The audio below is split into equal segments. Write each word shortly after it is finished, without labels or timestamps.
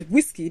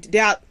Whiskey, they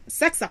are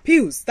sex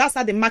appeals. That's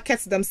how they market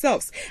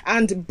themselves.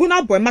 And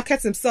Burna Boy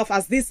markets himself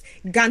as this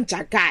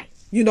ganja guy,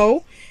 you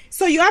know.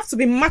 So you have to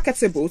be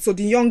marketable to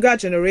the younger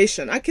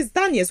generation. And Kiss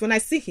Daniels, when I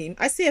see him,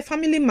 I see a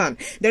family man.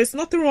 There is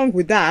nothing wrong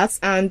with that.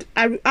 And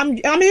I'm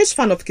a huge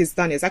fan of Kiss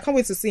Daniels. I can't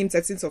wait to see him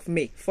 13th of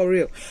May, for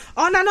real.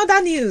 On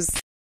another news,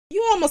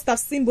 you all must have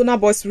seen Burna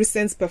Boy's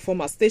recent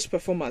performance, stage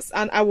performance,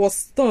 and I was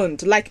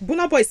stunned. Like,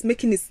 Burna Boy is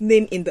making his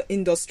name in the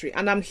industry,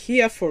 and I'm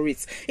here for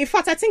it. In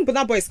fact, I think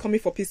Burna Boy is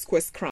coming for P-Square's crown.